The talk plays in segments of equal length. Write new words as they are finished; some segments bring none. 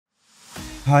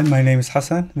Hi, my name is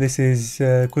Hassan. This is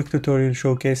a quick tutorial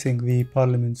showcasing the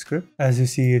Parliament script. As you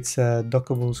see, it's a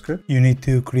dockable script. You need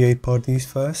to create parties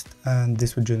first, and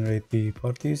this will generate the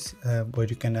parties where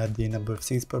you can add the number of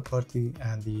seats per party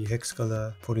and the hex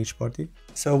color for each party.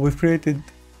 So we've created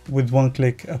with one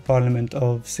click a parliament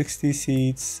of 60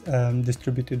 seats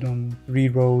distributed on 3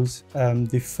 rows.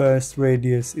 The first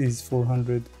radius is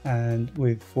 400 and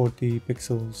with 40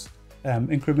 pixels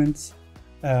increments.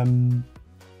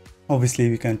 Obviously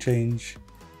we can change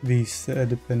these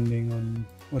depending on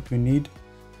what we need.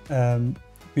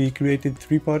 We created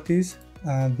 3 parties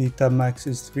and the tab max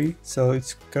is 3, so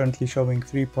it's currently showing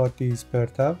 3 parties per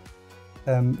tab.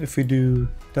 If we do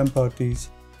 10 parties,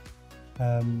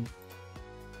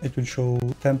 it will show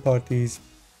 10 parties,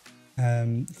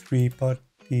 3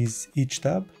 parties each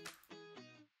tab.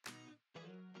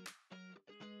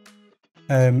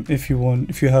 If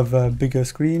you have a bigger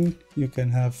screen, you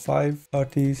can have 5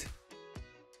 parties,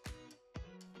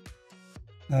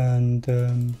 and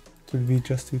it will be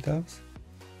just 2 tabs.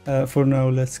 For now,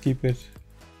 let's keep it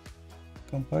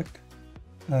compact.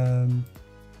 If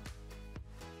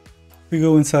we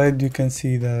go inside, you can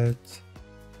see that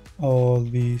all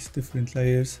these different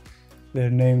layers, they're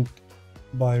named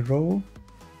by row,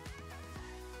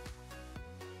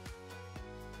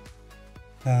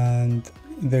 and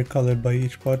they're colored by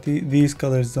each party. These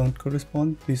colors don't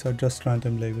correspond, these are just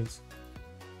random labels.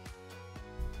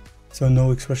 So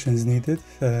no expressions needed,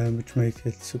 which makes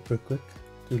it super quick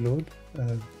to load.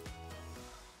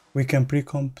 We can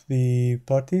pre-comp the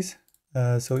parties,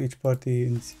 so each party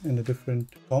is in a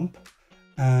different comp,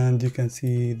 and you can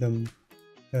see them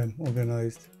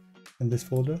organized in this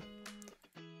folder.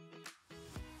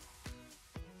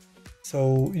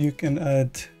 So you can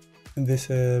add in this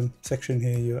section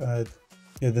here, you add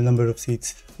the number of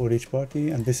seats for each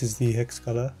party, and this is the hex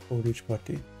color for each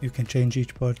party. You can change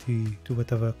each party to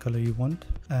whatever color you want,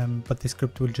 but the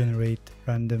script will generate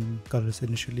random colors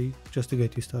initially just to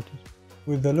get you started.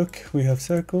 With the look, we have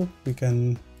circle. We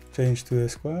can change to a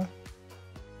square,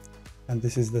 and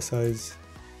this is the size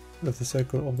of the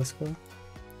circle of the square.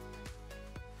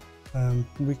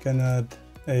 We can add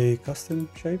a custom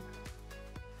shape,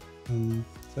 so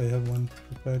I have one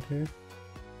prepared here.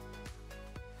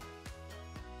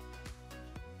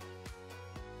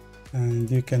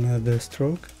 And you can add a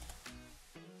stroke.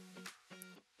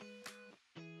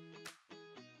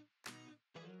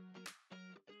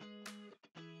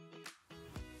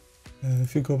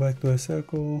 If you go back to a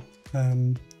circle,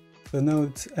 so now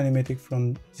it's animating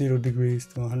from 0 degrees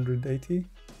to 180.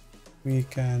 We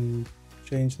can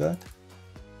change that.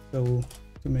 So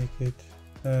to make it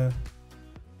a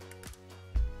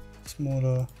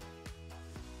smaller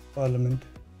parliament,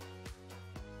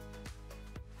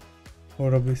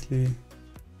 or obviously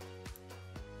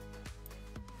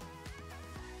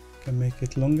can make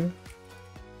it longer.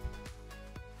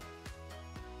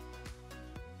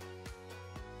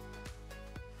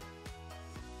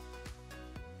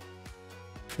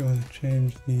 If you want to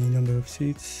change the number of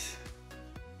seats,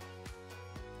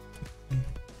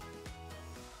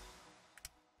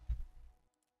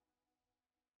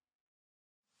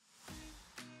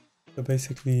 so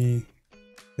basically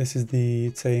this is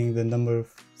saying the number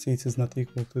of seats is not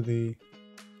equal to the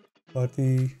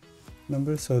party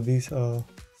number. So these are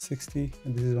 60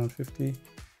 and this is 150.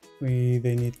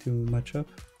 They need to match up.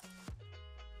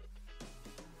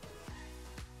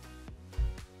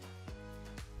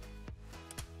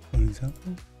 For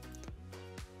example,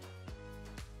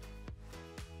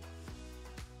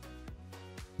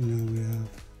 now we have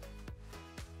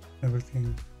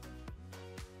everything.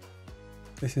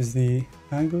 This is the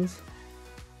angles.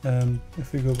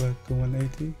 If we go back to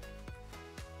 180,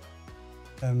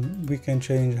 we can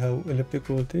change how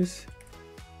elliptical it is.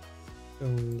 So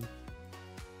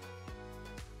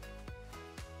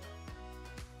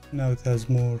now it has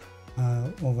more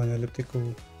of an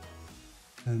elliptical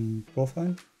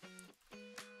profile.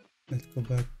 Let's go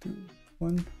back to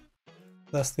 1.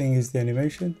 Last thing is the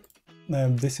animation.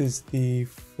 This is the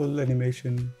full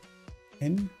animation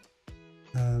in.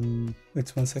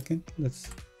 It's 1 second. Let's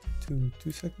do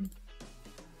 2 seconds.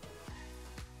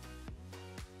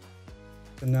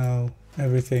 So now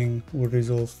everything will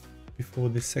resolve before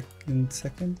the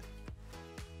second.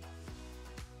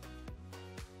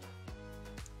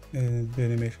 The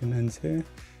animation ends here.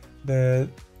 The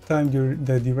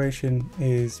duration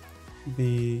is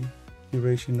the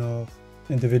duration of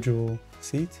individual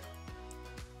seat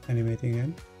animating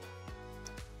in,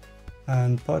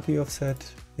 and party offset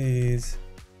is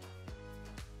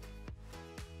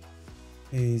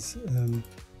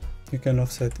you can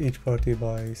offset each party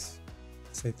by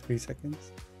say 3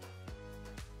 seconds.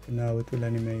 Now it will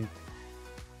animate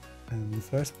the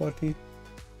first party,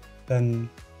 then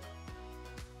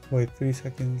wait 3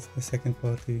 seconds, the second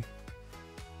party,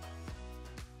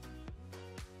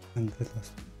 and the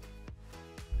last one.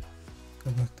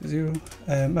 Go back to 0.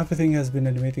 Everything has been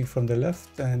animating from the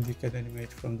left, and you can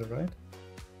animate from the right.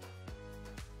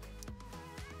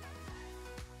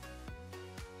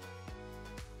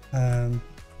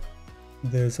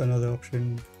 There's another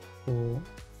option for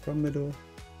from middle,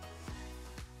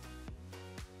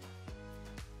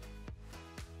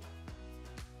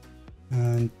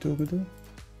 and to middle.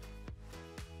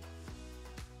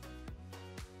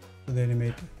 So they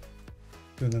animate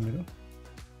to the middle.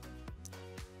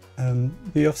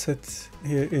 The offset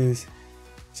here is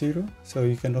 0, so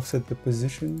you can offset the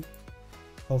position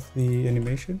of the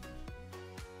animation.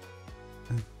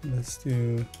 Let's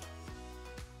do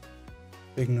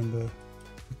big number,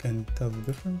 you can tell the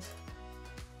difference.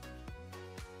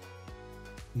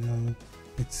 Now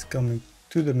it's coming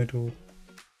to the middle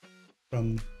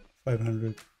from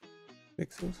 500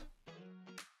 pixels.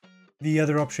 The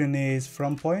other option is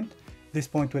from point. This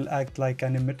point will act like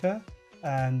an emitter,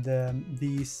 and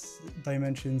these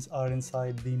dimensions are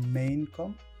inside the main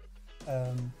comp,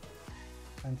 and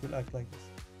it will act like this.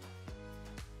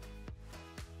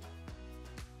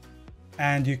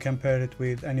 And you compare it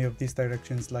with any of these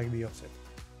directions like the offset.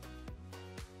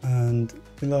 And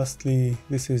lastly,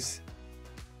 this is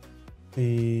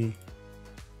the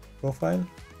profile.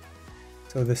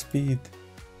 So the speed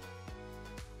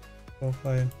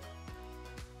profile,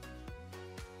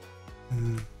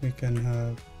 we can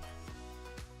have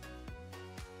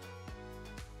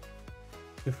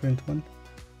different one.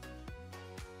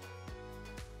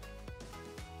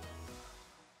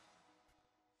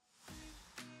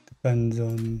 Depends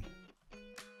on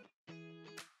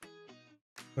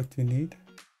what you need.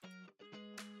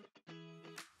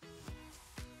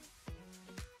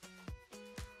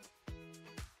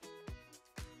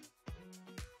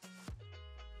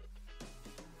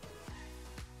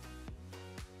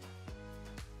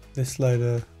 This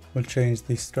slider will change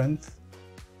the strength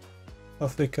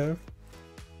of the curve.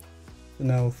 So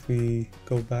now if we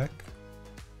go back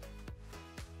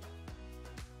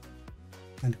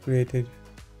and create it,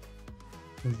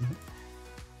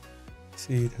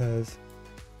 see it has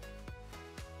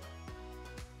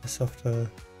a softer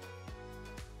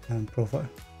profile.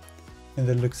 In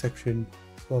the look section,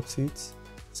 swap seats.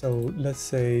 So let's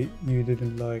say you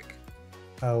didn't like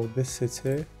how this sits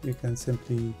here, you can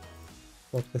simply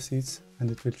swap the seats and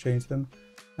it will change them,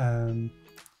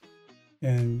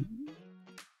 and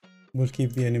we'll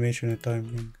keep the animation and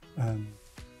timing,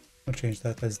 we'll change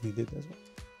that as needed as well.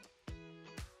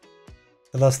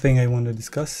 The last thing I want to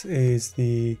discuss is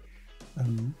the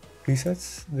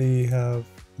presets. We have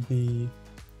the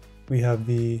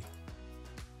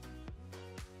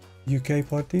UK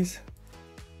parties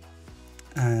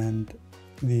and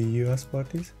the US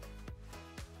parties.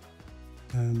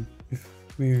 If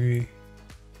we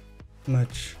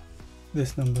match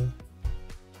this number,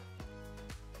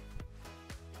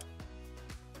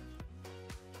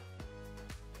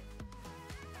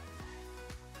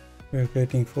 we are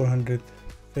creating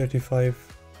 435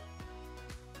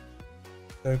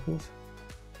 circles.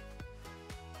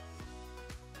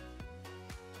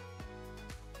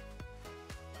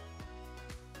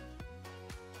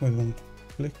 With one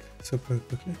click, super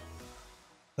quickly.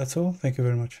 That's all. Thank you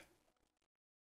very much.